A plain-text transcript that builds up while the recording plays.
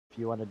if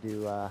you want to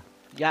do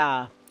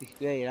Yeah, it's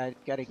great. I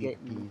gotta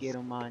get PvPs.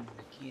 them on.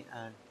 I can't.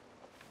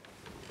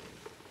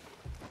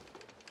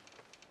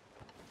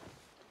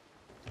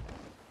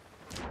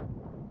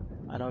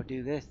 I don't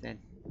do this then.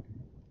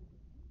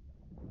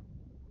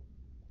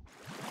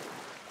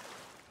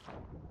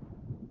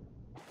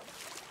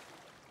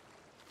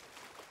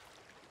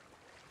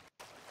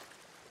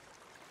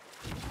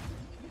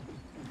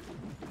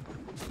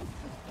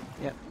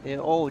 Yep.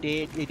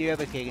 They do have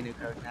a keg in the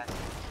code now.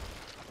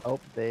 Oh,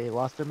 they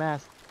lost their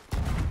mask.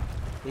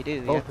 They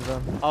do. Both Yep.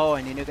 of them. Oh,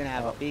 and then they're gonna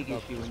have a Oh, big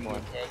nope, issue just when you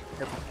one. get keg,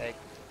 triple keg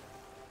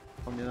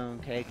from their own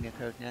keg in the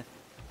code nest.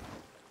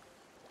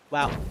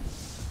 Wow.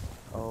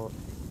 Oh,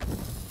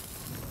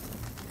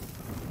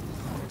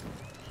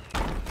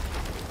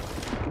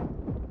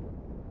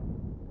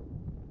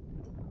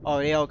 Oh,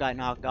 they all got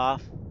knocked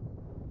off.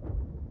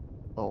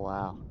 oh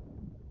wow.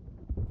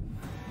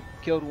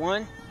 Killed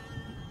one.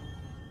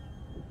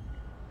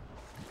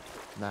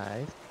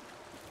 Nice.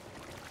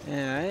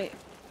 Alright.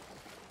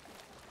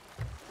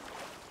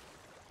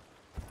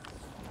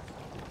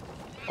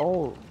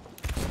 Oh,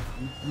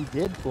 you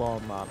did blow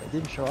them up. It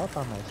didn't show up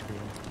on my screen.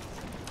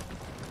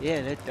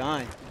 Yeah, they're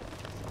done.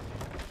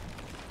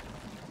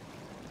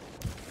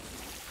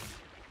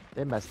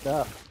 They messed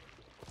up.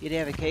 Yeah, they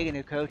have a keg in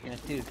their code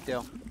nest too,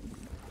 still.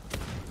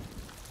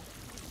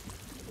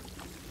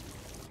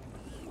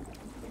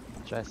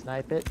 Should I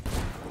snipe it?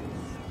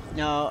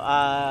 No,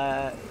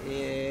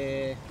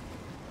 yeah.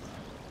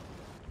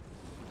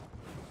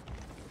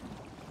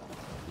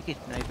 You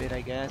can snipe it,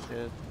 I guess.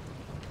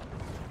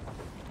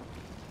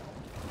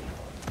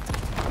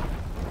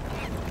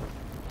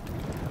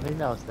 I think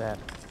that was that.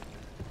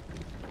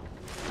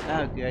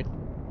 Oh, good.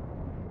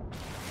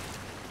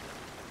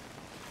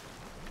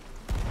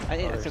 I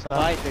think Oh, I'm there's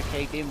surprised the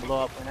keg didn't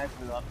blow up when I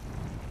blew up.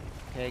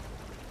 Keg.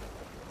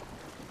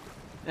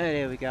 Oh,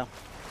 there we go.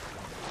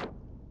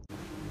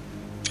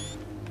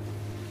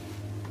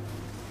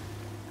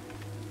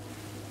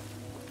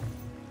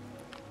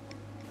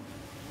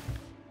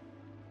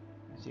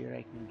 Let's see what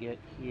I can get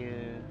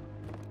here.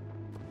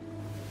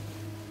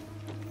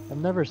 I've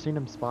never seen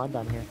them spawn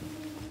down here.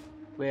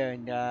 Where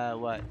in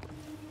what?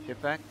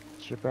 Shipwreck?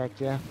 Shipwreck,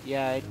 yeah.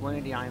 Yeah, it's one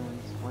of the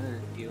islands, one of the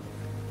few.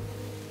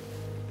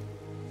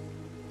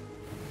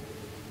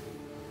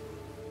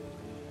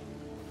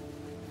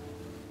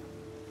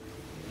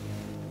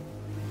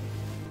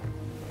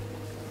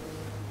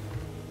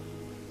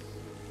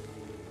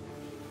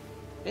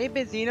 Hey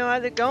Benzino,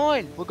 how's it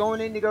going? We're going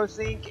in to go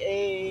sink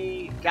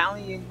a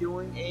galleon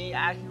doing a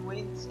Ashen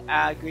Winds,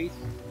 Grace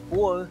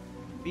 4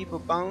 Reaper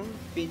Bones.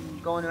 Been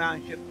going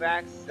around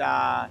shipwrecks,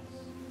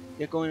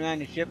 they're going around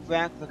the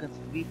shipwrecks looking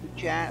for Reaper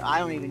chat. I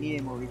don't even need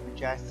any more Reaper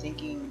chat.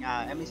 Sinking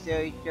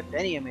emissary ship,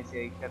 any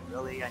emissary ship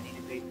really. I need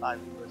a grade 5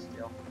 Reaper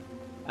still.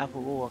 That's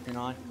what we're working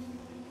on.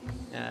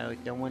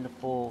 With the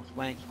wonderful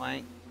Swank.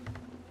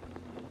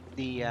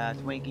 The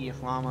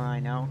SwankyLlama I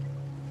know.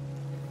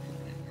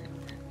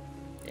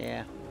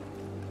 Yeah.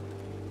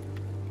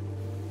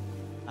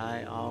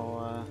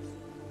 I'll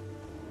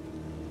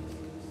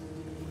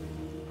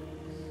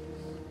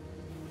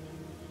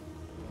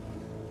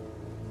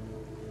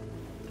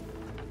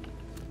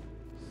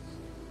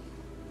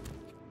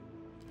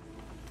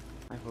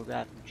I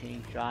forgot to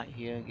change shot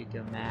here and get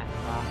the map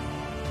off.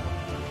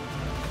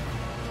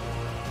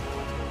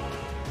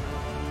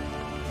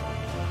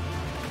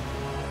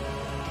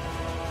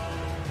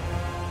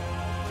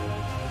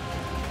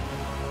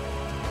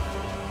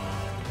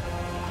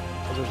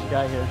 Oh, there's a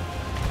guy here.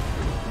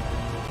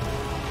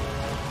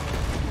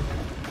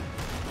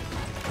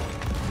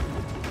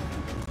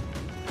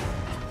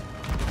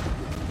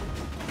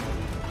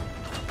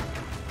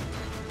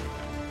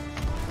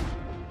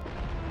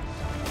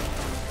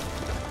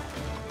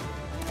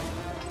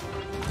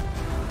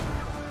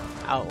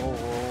 Oh,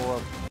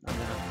 oh, no.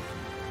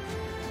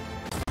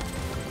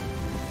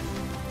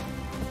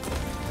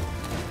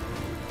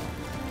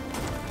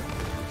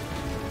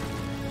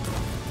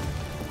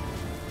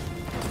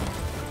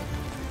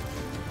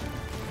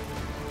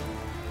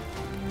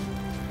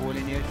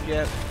 Boarding your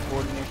ship,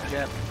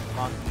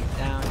 locking it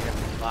down, yep,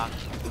 it's locked.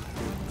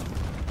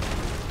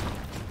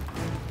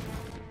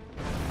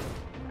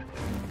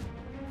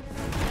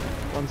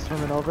 One's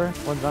swimming over,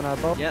 one's on our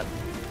boat. Yep.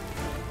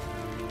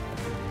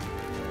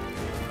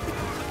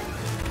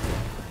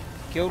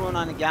 Killed one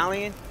on the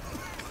galleon.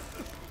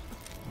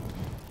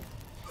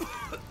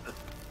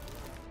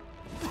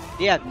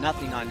 They have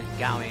nothing on this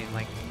galleon,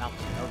 like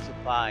nothing, no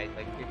supplies,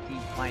 like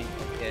 15 planes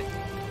like this.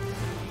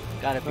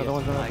 Gotta be Another a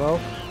one's on our supply.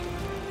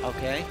 boat.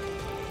 Okay.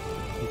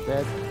 He's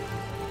dead.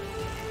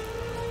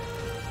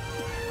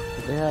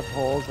 Do they have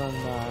holes on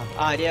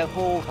They have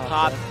whole top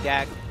top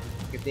deck? deck.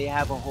 If they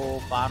have a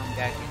whole bottom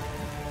deck,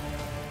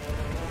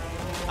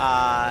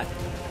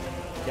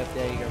 yep,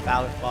 there you go,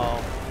 ballast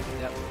ball.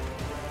 Yep.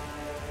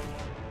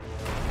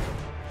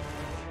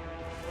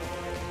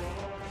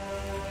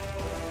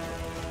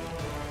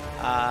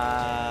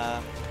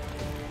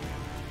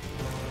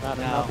 Not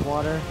no. enough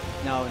water?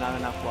 No, not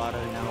enough water,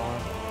 no.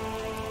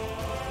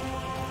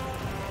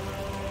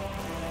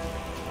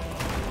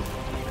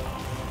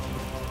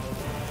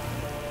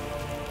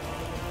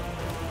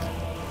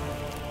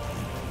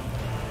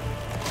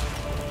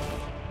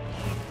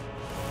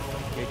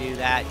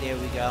 that. There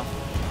we go.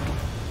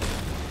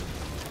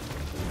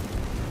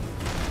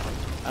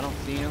 I don't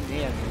see them.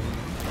 Yeah,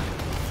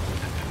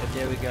 but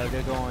there we go.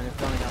 They're going. They're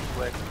coming up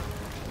quick.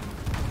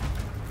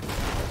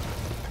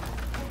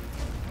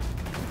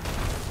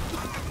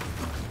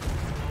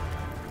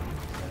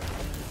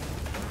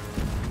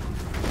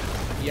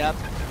 Yep.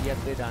 Yep.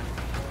 They're done.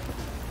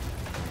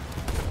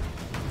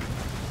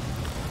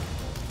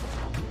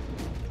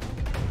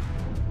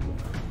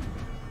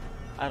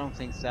 I don't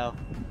think so.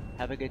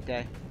 Have a good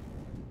day.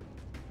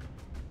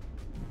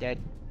 Dead.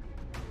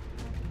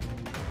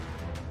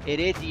 It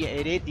is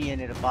the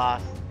end of the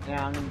boss.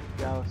 Now I'm gonna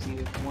go see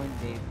if one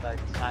day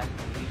decided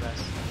to leave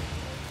us.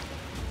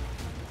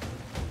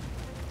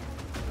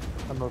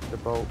 I moved the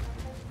boat.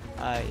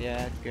 Alright, yeah,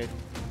 that's good.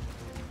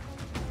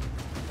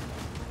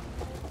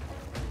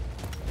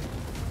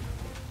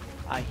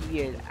 I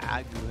hear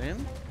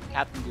Grim.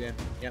 Captain Grim,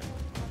 yep.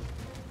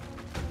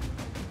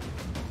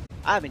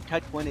 I haven't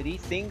touched one of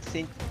these things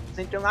since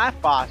the last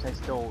boss I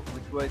stole,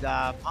 which was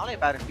probably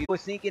about a few. I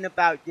was thinking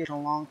about this a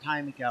long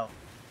time ago.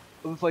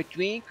 But for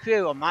Dream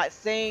Crew, I'm not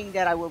saying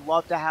that I would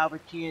love to have a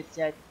chance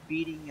at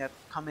beating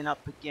coming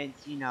up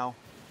against, you know,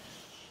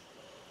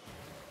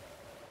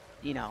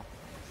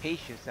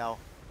 pace yourself.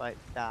 But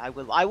I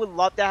would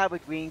love to have a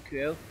Green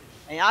Crew,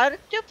 and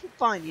just for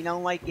fun, you know,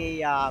 like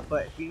a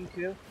but Green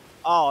Crew.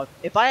 Oh,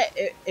 if I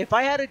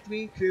had a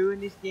Green Crew in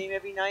this game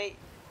every night,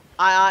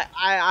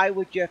 I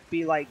would just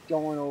be like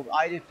going over.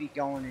 I'd just be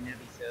going in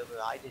every server.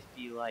 I'd just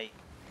be like.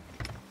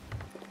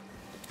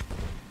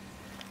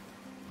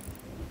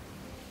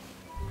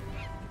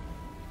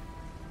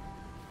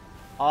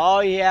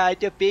 Oh yeah,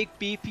 it's a big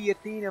beefy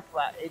Athena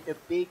flag. It's a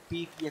big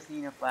beefy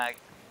Athena flag.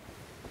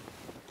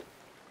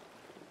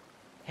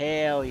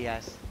 Hell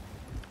yes.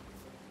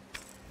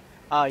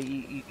 Oh,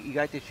 you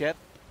got the ship?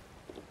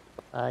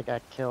 I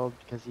got killed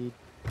because he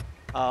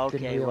Oh,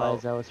 didn't okay,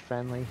 realize well. I was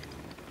friendly.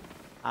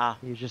 Ah.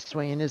 He was just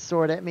swinging his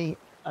sword at me.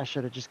 I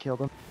should have just killed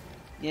him.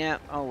 Yeah,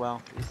 oh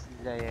well. This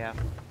is a,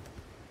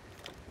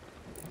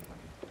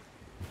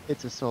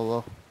 It's a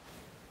solo.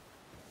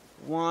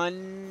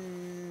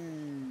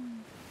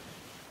 one...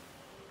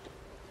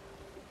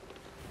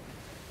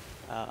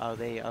 are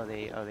they... I'm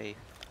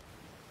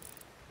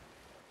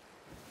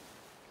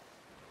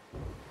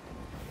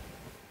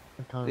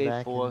coming Grade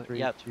back 4, in 3,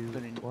 yep, 2,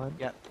 1.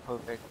 Yep,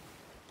 perfect.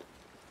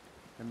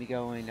 Let me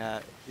go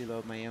and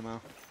reload my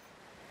ammo.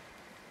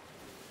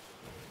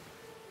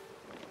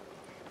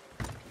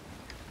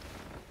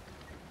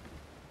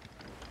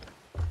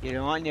 Yeah,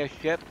 they're on their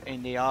ship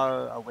and they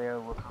are aware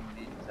we're coming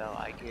in, so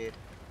I could...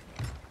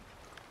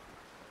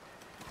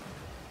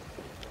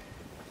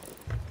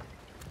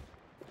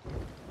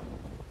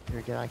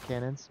 Here, get on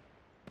cannons.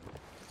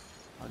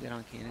 I'll get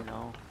on cannon,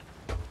 no.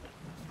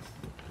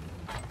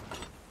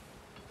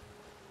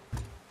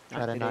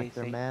 Gotta knock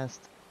their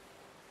mast.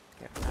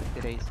 Yeah, not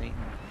today, Satan.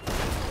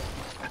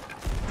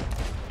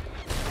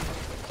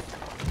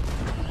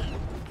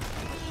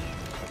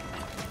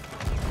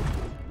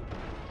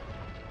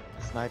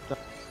 Sniped up.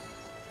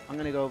 I'm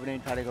gonna go over there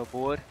and try to go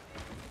board.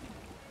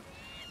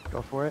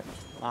 Go for it.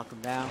 Lock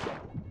them down.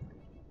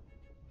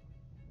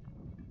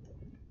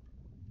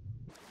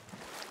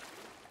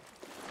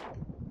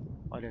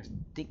 Oh, they're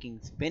thinking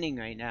spinning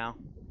right now.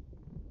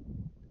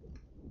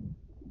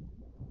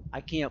 I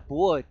can't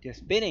board, they're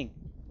spinning.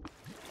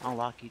 I'll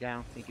lock you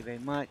down, thank you very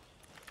much.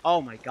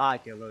 Oh my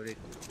god, they're loaded.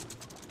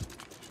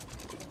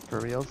 For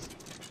reals?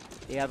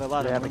 They have a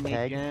lot of mermaid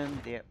keg? gems.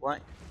 What?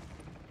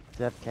 Does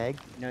they have keg?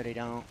 No, they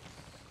don't.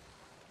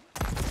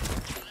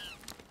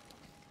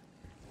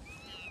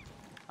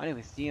 I don't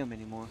even see them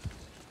anymore.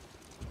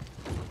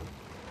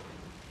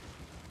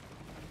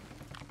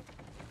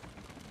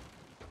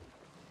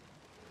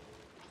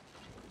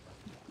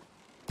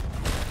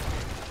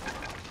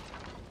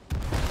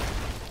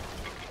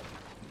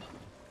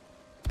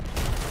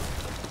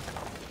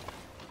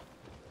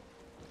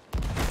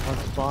 One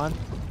spawn.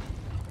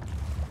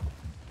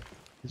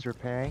 He's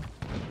repairing.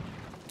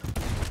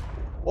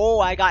 Oh,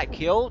 I got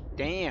killed?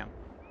 Damn.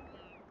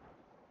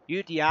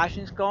 Use the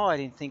Ashen Skull? I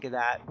didn't think of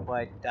that,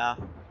 but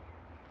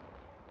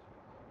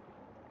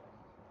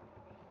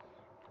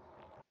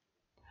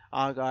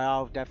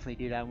I'll definitely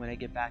do that when I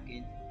get back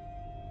in.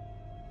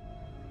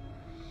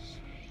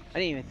 I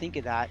didn't even think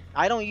of that.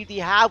 I don't usually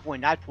have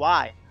one, that's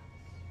why.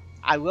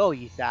 I will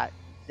use that.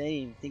 I didn't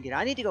even think of it.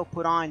 I need to go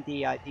put on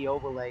the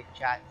overlay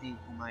chat thing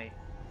for my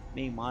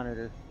main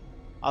monitor.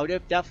 I'll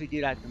definitely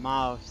do that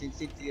tomorrow since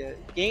the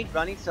game's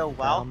running so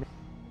well.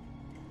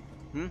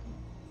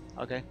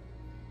 Okay.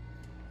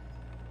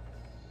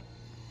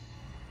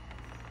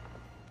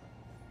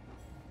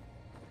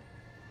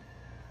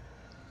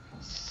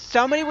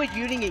 Somebody was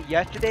using it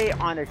yesterday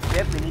on a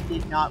ship and it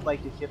did not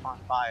light the ship on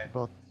fire.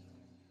 Both.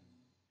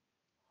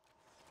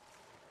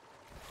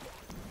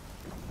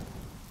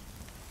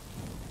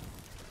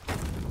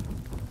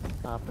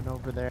 Hopping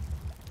over there.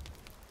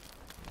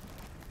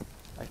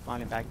 I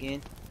spawned it back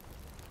in.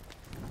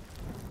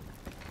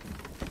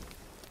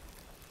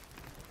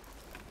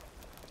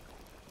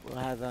 We'll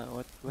have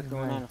what's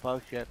going on with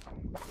our ship?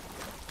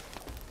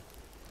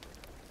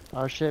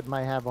 Our ship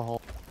might have a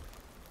hole.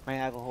 Might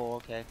have a hole,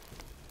 okay.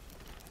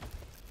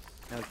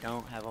 No,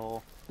 don't have a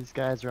hole. These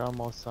guys are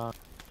almost sunk.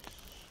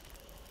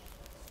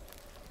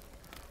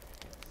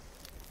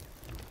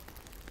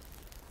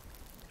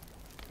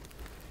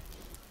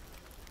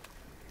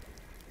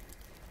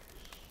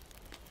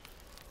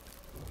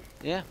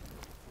 Yeah.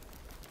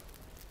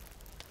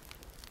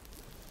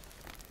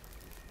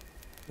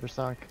 They're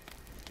sunk.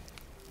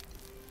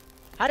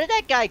 How did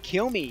that guy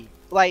kill me?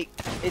 Like,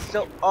 it's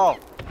so. Oh,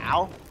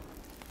 ow.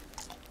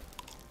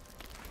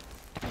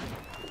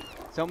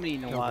 Somebody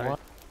in the water.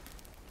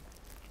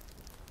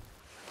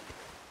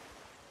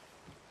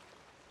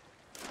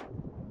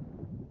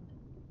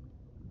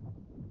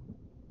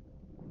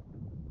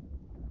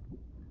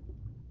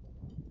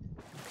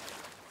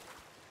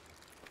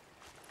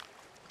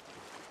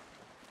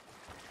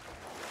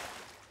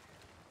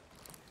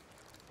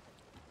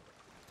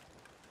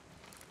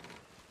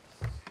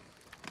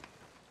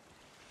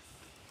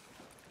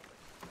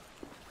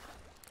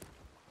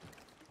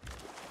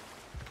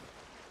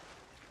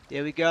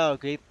 There we go.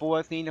 Great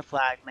 4 Athena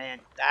flag, man.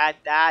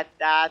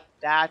 That's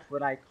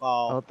what I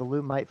call. Oh, the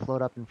loot might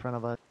float up in front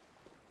of us.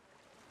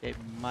 It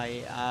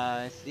might,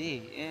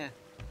 see, yeah.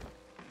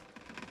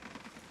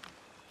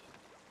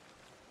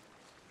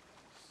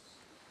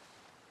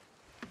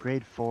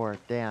 Grade 4.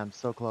 Damn,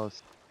 so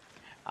close.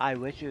 I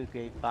wish it was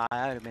grade 5.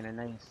 That would have been a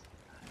nice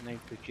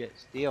legit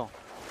steal.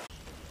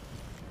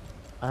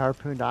 I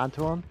harpooned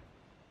onto him.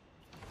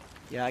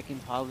 Yeah, I can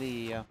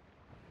probably,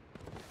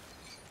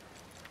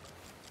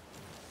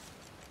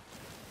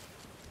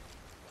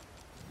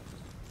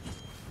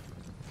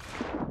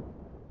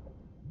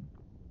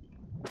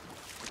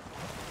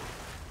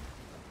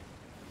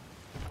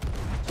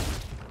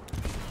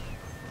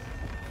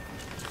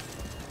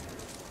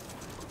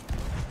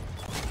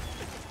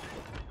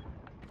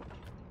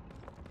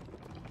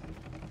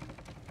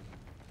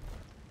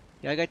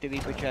 yeah, I got the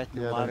Reaper chest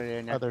in the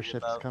water there. Other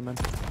ships coming.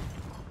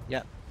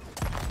 Yep.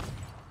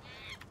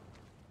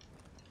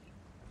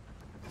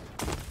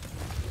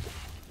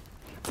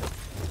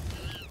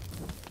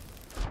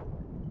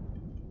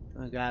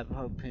 I got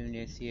harpoon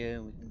this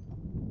here. We can...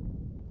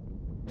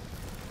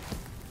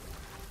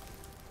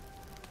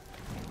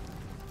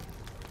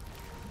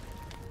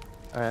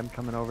 Alright, I'm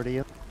coming over to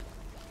you.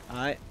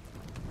 Alright.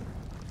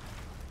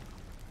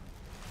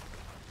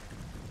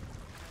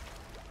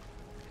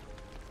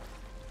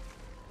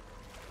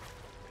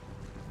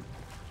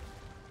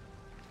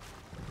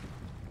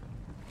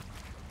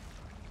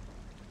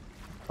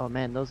 Oh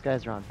man, those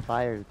guys are on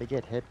fire. Did they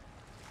get hit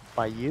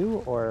by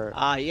you or?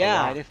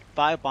 Yeah, I just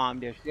firebombed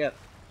their ship.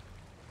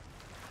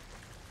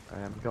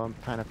 Alright, I'm going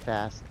kind of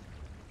fast.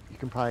 You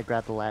can probably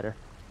grab the ladder.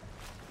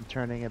 I'm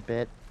turning a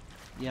bit.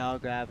 Yeah, I'll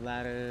grab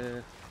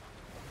ladder.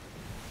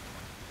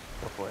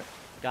 Go for it.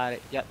 Got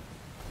it, yep.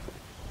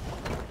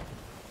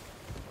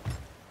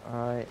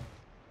 Alright.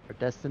 Our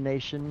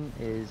destination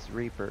is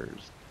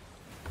Reapers.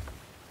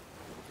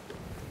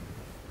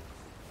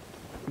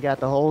 We got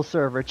the whole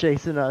server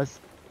chasing us.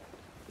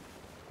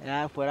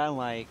 That's what I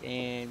like.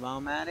 And while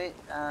I'm at it,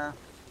 and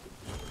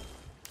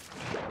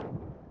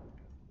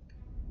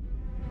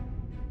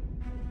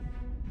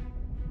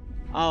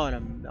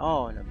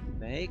a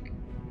make.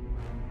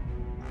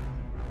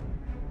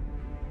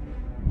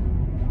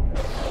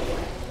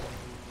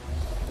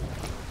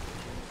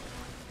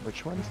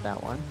 Which one's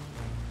that one?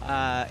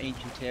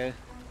 Ancient Tear.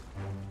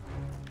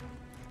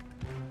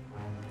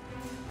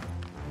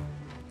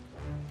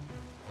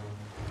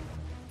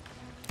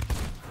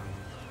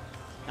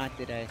 Not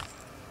today.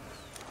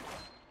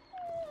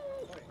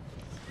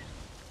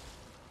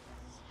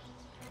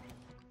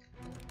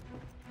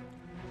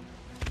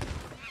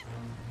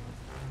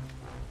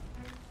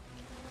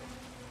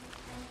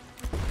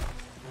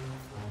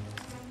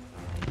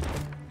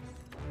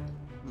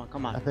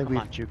 Come on, I think we've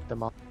juked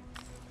them all.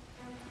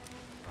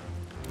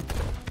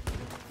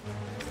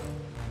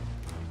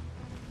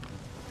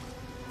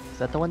 Is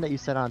that the one that you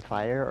set on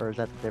fire, or is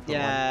that the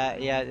different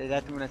one? Yeah,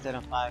 that's the one I set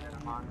on fire and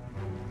I'm on.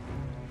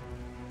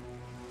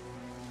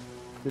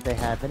 Did they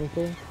have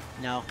anything?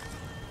 No.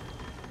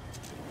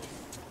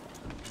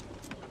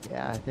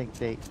 Yeah, I think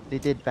they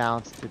did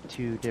bounce to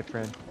 2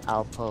 different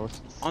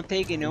outposts. I'm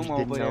taking them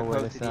over there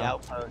where close to the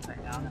outpost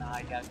right now. I'm gonna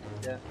hijack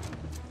this stuff.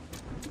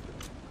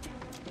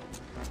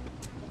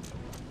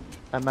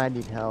 I might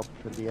need help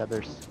for the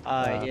others.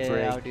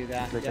 Yeah, I'll do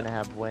that. They're gonna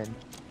have wind.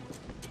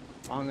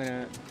 I'm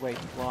gonna wait.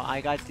 Well,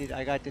 I got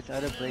this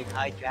other brig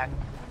hijacked.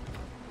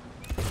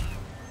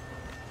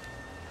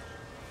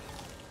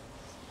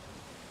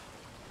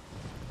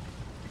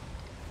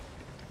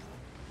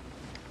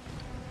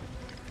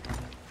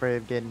 Afraid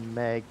of getting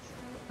megged.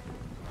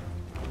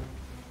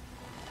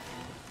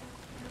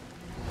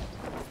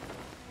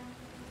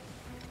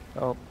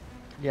 Oh,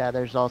 yeah.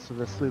 There's also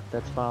the sloop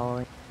that's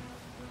following.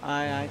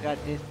 I got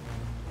this.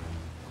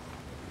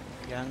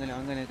 Yeah, I'm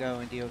gonna go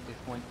and deal with this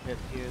one trip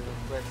here real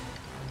quick.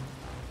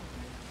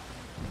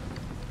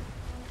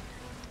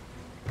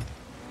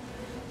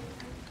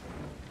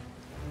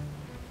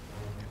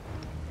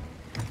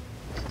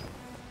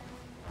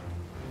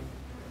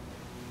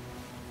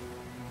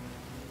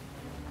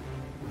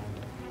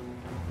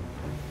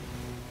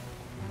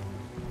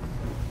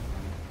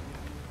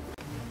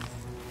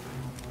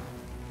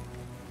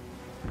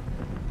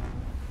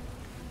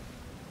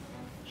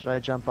 Should I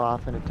jump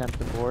off and attempt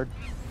to board?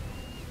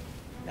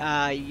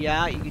 Yeah,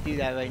 you can do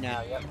that right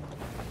now. Yep.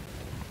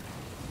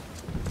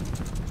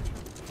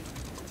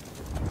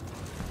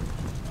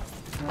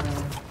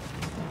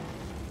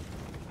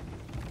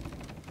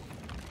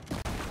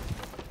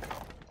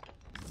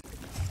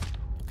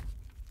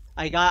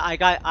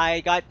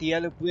 I got the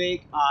other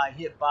brig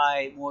hit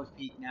by Moore's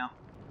Peak now.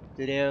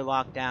 So they're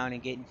locked down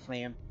and getting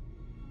slammed.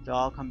 So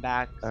I'll come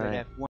back. So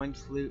Alright. that's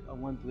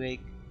one brig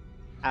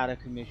out of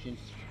commission.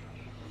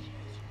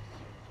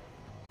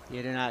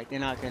 Yeah, they're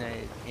not gonna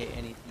hit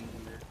anything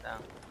either.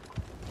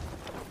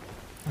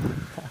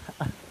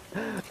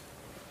 So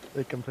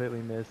They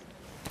completely missed.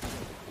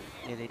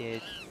 yeah, they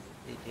did.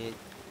 They did.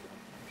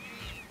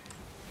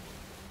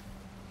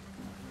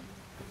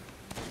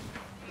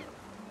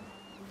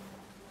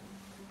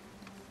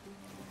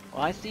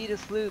 Well, I see the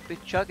sloop.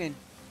 It's chugging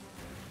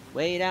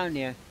way down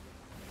there.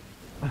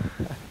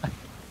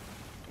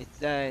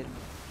 It's I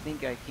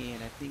think I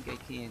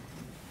can.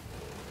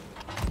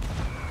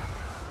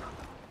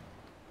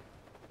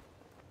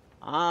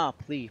 Ah,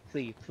 please.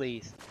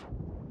 Please.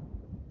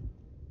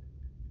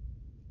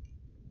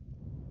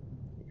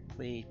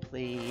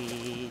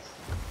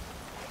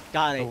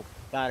 Got it. Oh.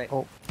 Got it.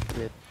 Oh,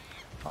 good.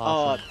 Oh.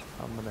 Awesome.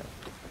 I'm gonna...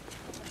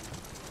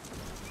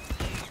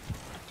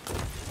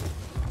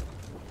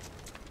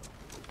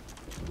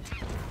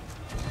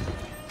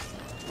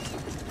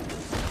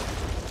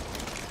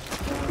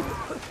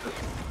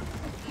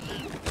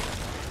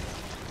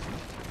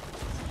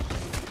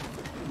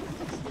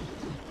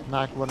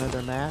 knocked one of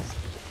their masts.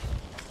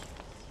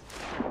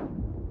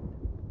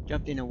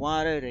 Jumped in the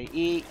water to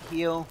eat,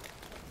 heal.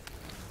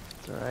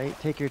 It's alright.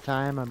 Take your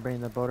time. I'm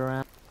bringing the boat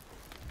around.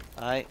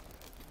 Alright.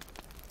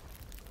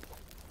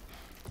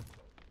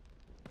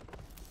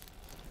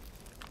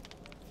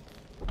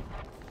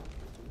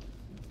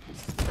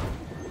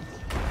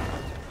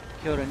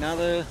 Killed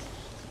another.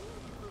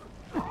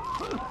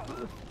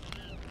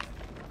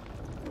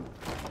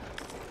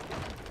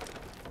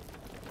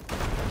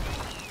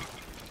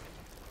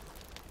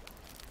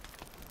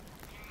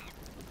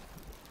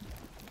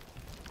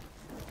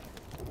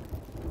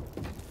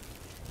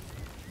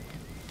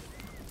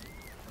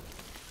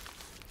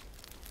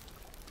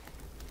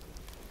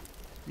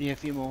 Need a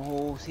few more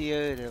holes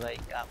here. They're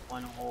like got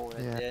one hole.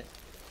 That's it.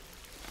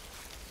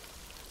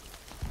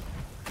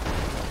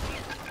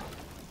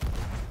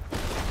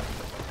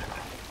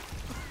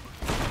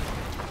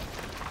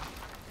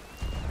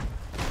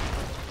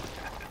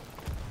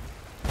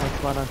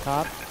 Next one on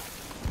top.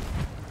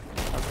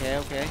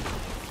 Okay.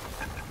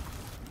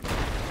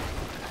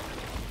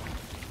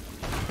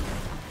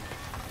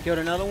 Killed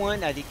another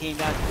one as he came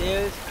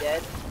downstairs.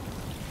 Dead.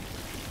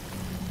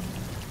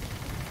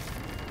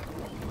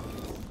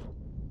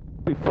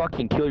 You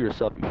fucking kill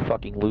yourself, you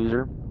fucking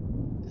loser.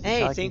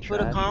 Hey, thanks for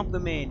the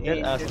compliment. Get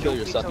Hey, ass kill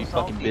yourself, you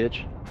fucking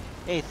bitch.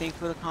 Hey, thanks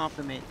for the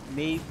compliment.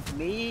 Maybe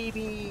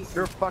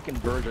You're a fucking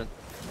virgin.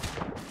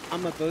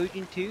 I'm a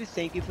virgin too.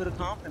 Thank you for the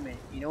compliment.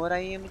 You know what I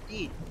am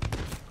indeed.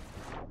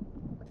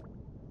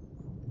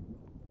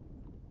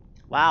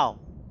 Wow.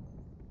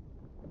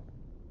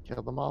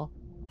 Kill them all.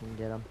 You can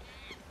get them.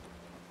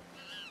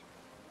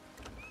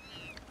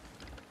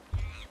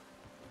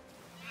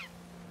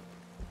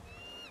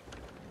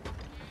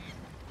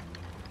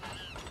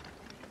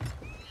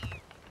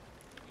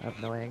 I have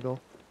no angle.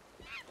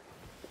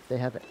 They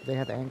have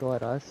angle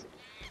at us.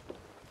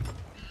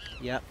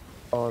 Yep.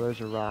 Oh,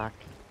 there's a rock.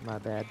 My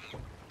bad.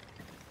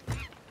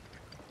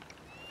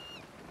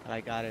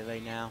 I got it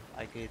right now.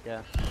 I could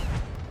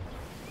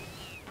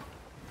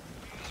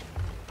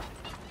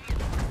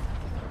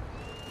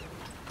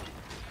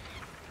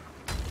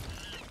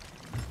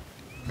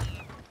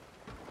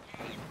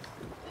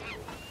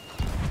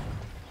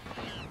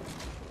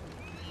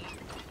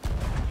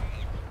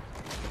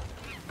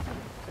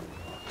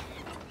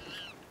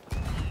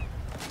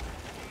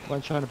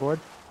One trying to board.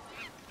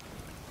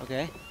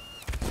 Okay.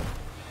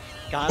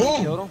 Got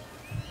him, killed him.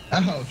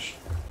 Ouch.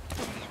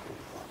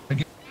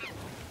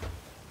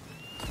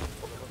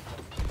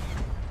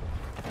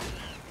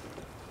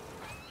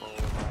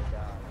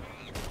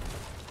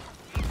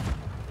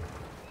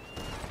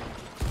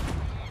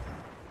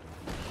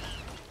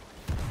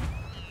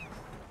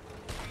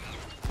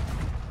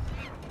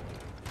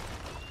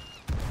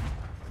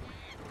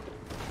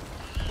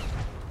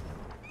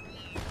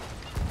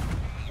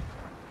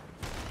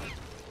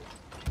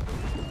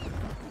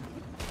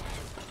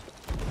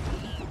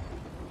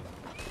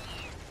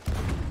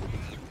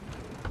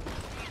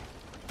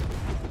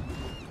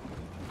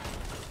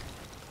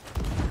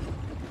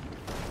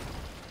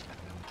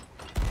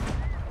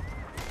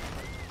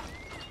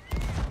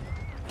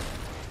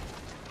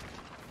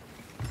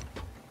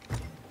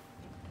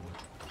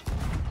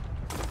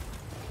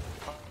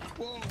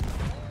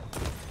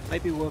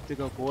 Might be worth to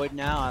go board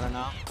now. I don't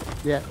know.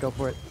 Yeah, go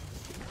for it.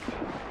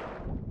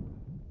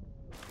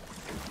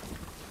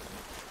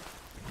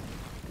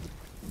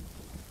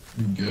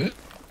 You good?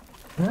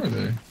 Where are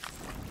they?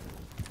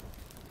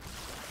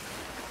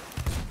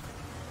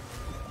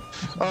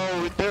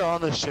 Oh, they're on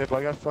the ship.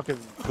 I got fucking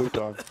pooped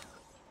on.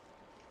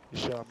 He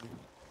shot me.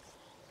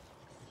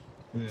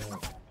 Yeah.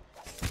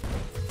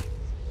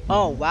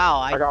 Oh wow,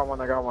 I got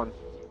one. I got one.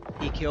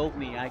 he killed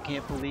me. I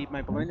can't believe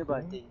my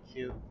blunderbuss didn't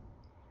shoot.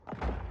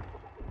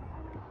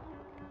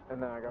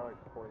 And then I got like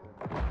poison.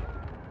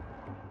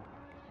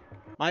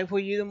 Might for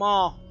you them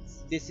all.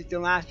 This is the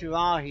last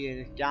hurrah here,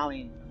 this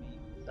galleon for me.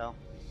 So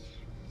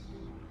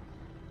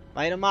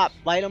light them up,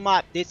 light them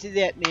up. This is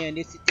it, man.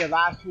 This is the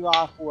last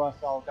hurrah for us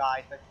all,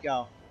 guys. Let's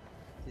go.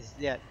 This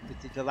is it.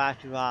 This is the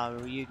last hurrah.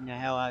 We're using the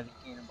hell out of the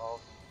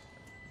cannonballs.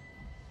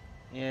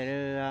 Yeah,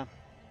 they're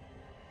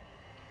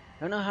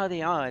I don't know how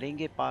they are. I didn't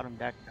get bottom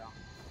deck though.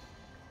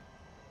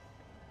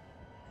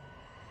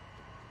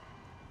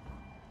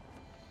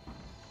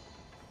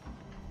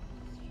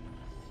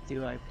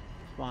 Do I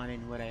spawn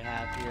in what I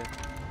have here?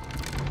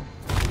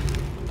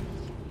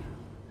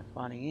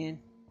 Spawning in.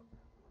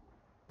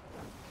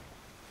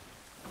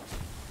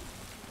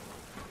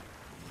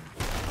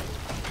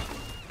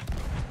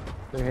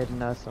 They're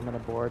hitting us. I'm gonna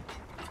board.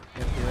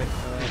 Yep, do it.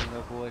 Go ahead and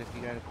go board if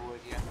you got a board.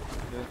 Yeah,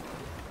 do it.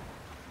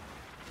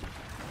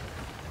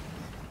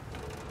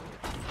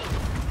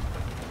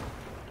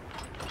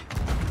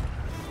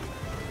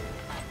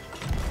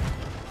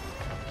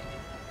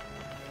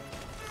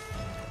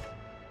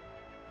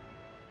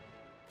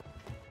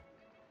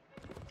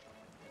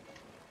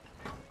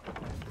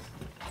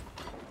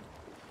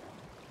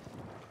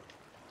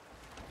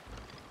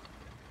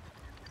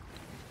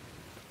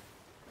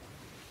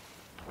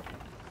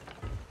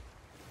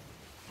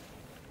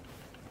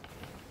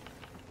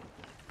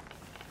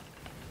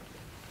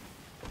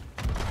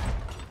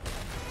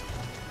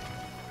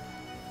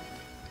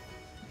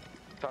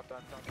 Top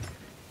down, top down.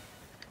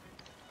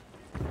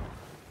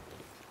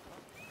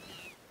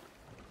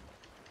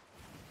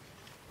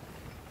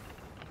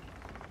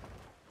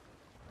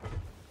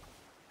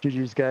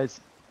 GG's,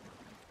 guys.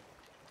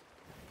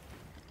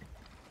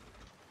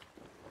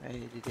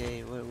 Hey,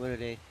 today, what are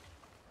they?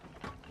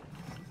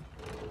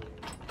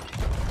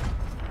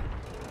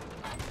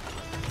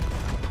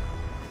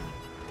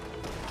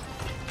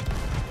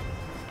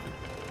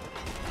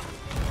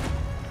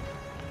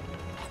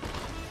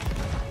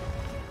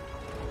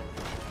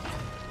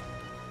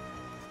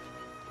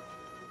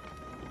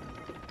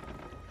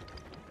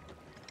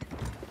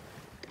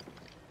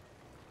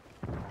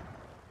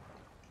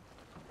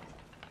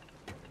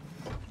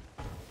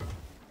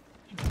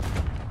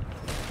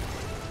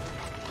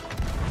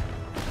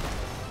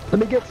 Let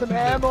me get some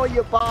ammo,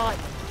 you bot!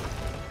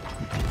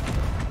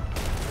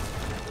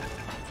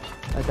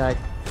 I died.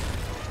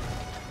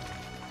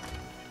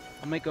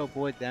 I might go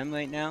board them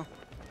right now.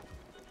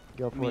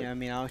 Go for it. I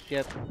mean, I'll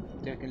ship.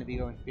 They're gonna be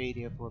going straight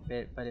here for a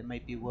bit, but it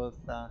might be worth.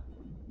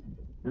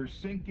 We're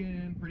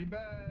sinking pretty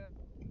bad.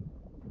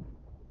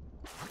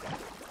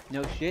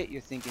 No shit,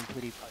 you're sinking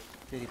pretty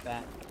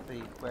fast,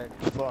 pretty quick.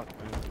 Fuck,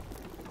 man.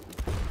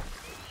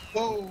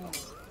 Whoa!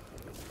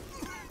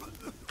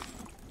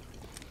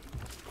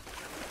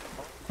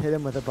 Hit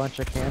him with a bunch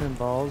of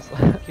cannonballs.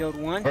 Killed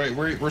one. Alright,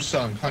 we're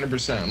sunk,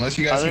 100%. Unless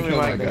you I guys think can we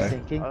kill might that be guy.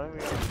 sinking. I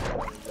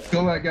think we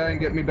Kill that guy and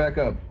get me back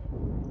up.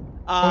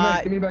 Oh,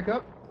 nice, get me back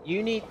up.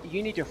 You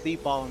need to free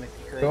ball him if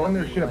you could. Go on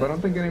their ship. I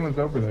don't think anyone's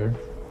over there.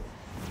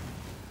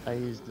 I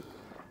used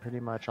pretty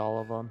much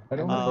all of them. I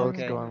don't and the know. boat's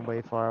Okay. going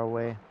way far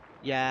away.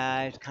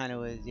 Yeah, it kind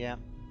of was. Yeah.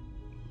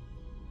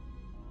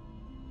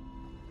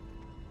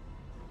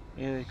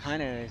 It was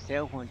kind of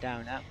sail went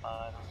down that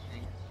far. I don't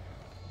think.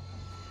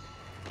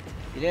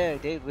 Yeah,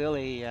 they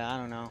really. I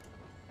don't know.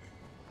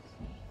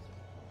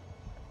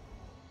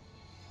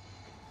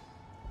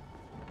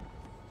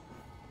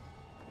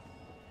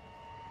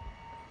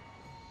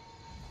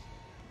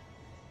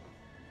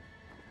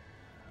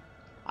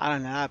 I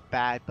don't know, not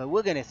bad, but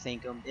we're gonna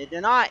sink them.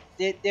 They're not.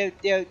 They're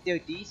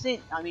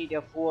decent. I mean,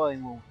 they're 4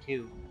 and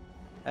 2.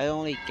 The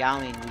only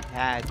galleon we've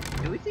had.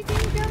 Did we sink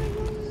any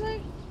galleons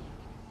tonight?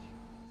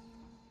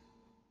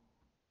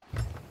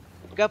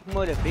 A couple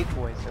more of the big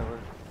boys, so.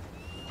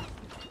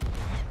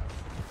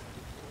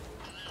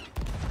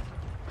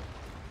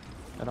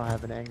 I don't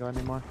have an angle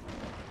anymore.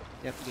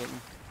 Yep,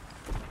 getting.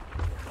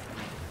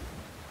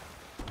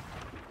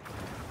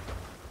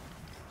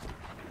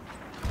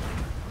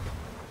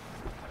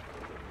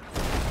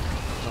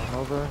 Going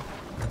over.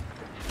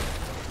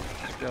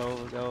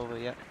 Go over,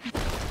 yep.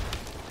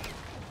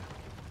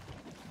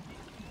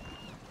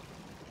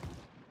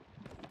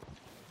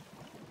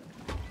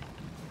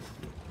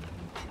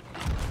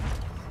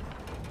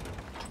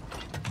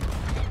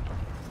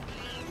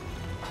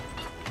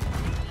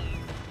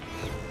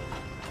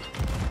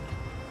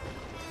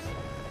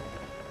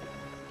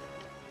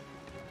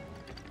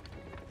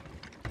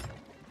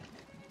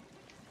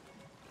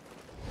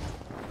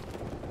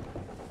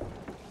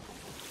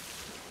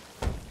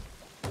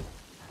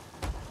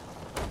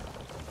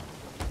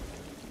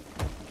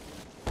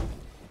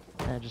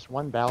 And just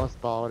one ballast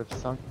ball would have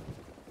sunk.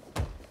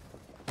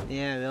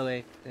 Yeah,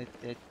 really.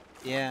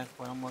 Yeah,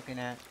 what I'm looking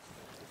at.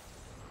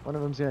 One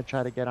of them's gonna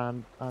try to get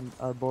on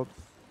our boat.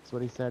 That's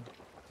what he said.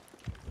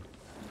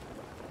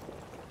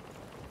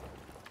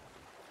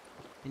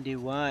 And do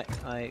what?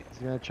 Like, He's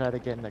gonna try to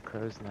get in the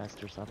crow's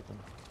nest or something.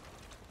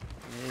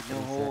 There's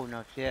no hole,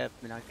 no ship,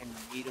 and I can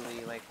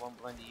easily like one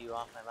blunder you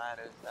off my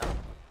ladder, so.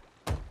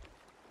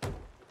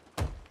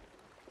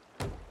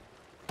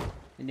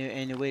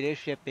 And the way this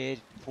ship is,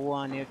 4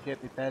 on their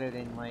ship is better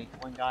than like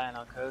 1 guy on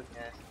our coast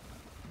nest.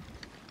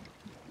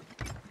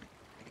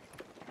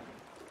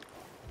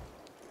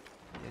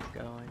 Just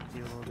go and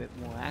do a little bit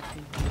more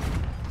action.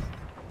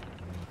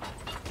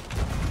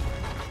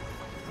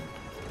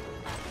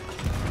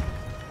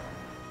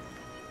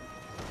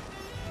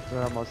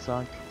 They're almost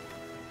sunk.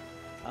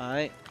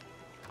 Alright.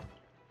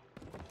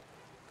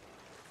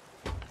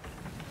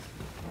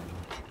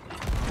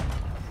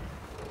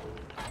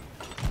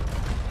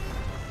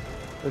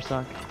 They're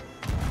sunk.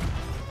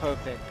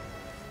 Perfect.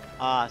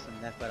 Awesome,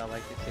 that's what I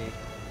like to see.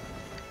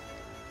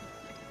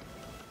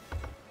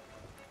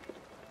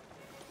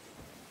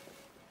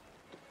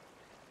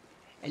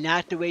 And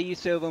that's the way you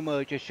server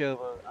merge a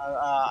server.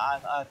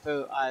 A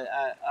server.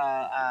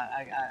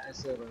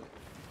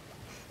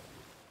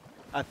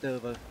 A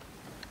server.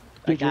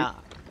 Like that.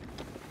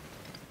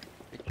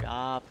 Good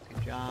job,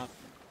 good job.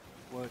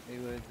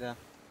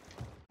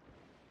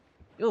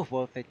 It was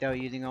worth it though,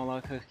 using all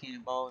our coast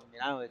cannonballs. I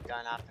mean, I was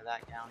done after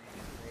that galleon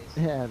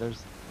anyways. Yeah,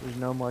 there's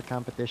no more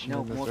competition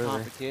in the server. No more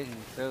competition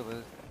in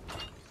servers.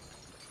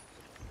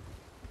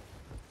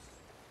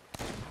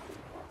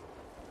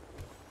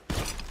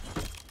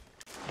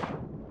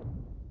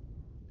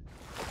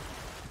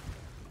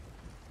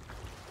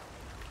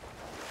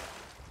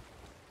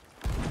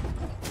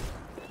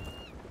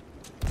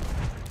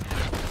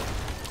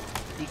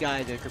 You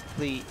guys are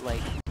complete,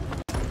 like,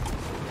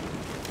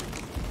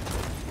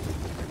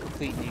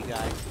 complete new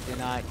guys. They're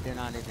not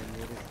even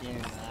really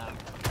standing around.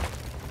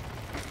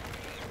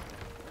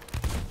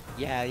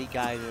 Yeah, you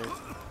guys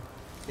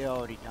they're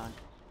already done.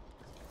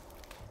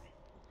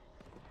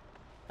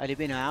 They've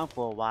been around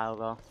for a while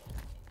though.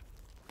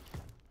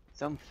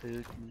 Some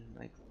food,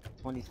 like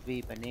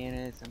 23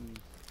 bananas, some.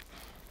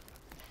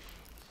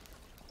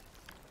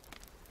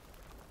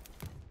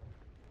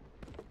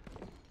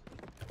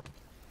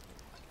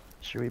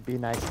 Should we be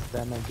nice to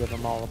them and give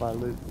them all of our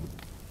loot?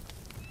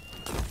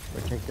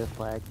 Or take their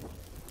flag?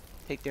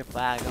 Take their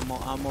flag.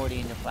 I'm already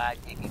in the flag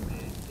taking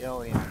food. They're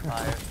already on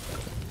fire.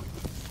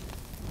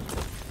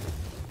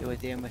 It was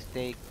their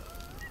mistake.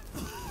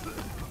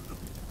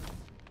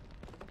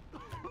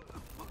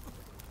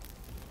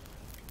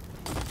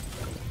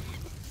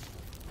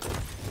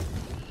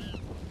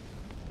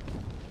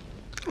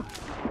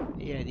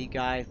 Yeah, these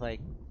guys, like,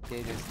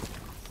 they're just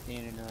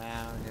standing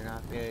around. They're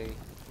not very.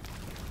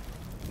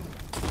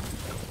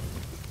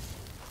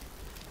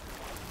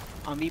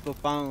 I'm Evil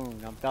Bone.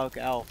 I'm Dark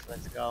Elf.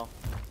 Let's go.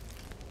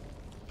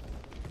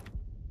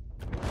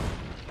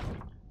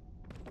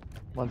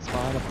 One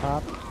spawn up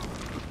top.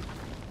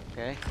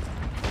 Okay.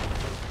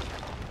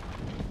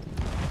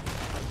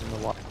 In the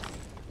water.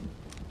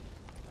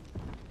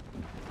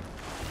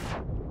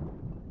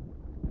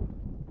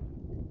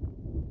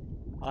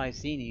 Oh, I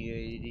seen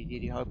you.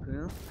 Did you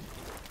harpoon?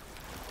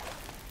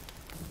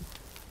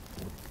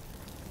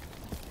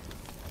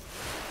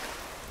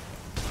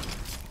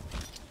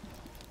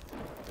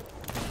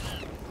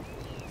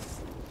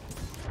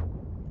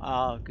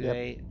 Oh,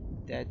 great.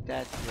 Yep.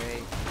 That's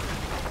great.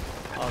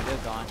 Oh, they're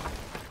gone.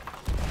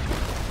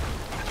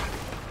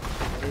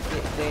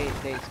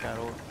 They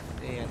scuttled.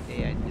 They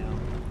had no.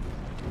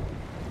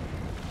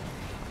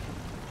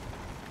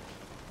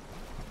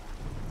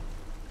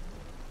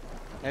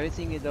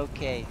 Everything is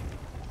okay.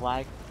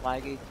 Flag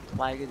is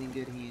in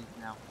good hands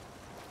now.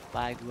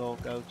 Flag will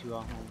go to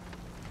our home.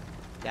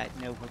 That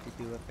know what to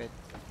do with it.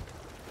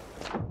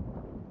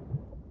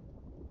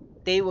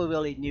 They were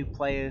really new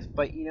players,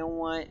 but you know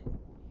what?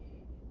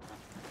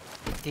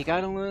 They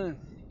gotta learn.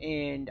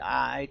 And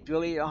it's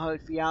really a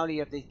hard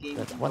reality of this game.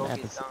 That's one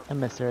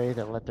emissary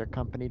that let their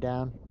company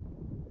down.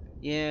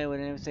 Yeah,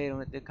 when I say don't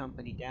let the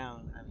company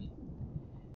down, I mean,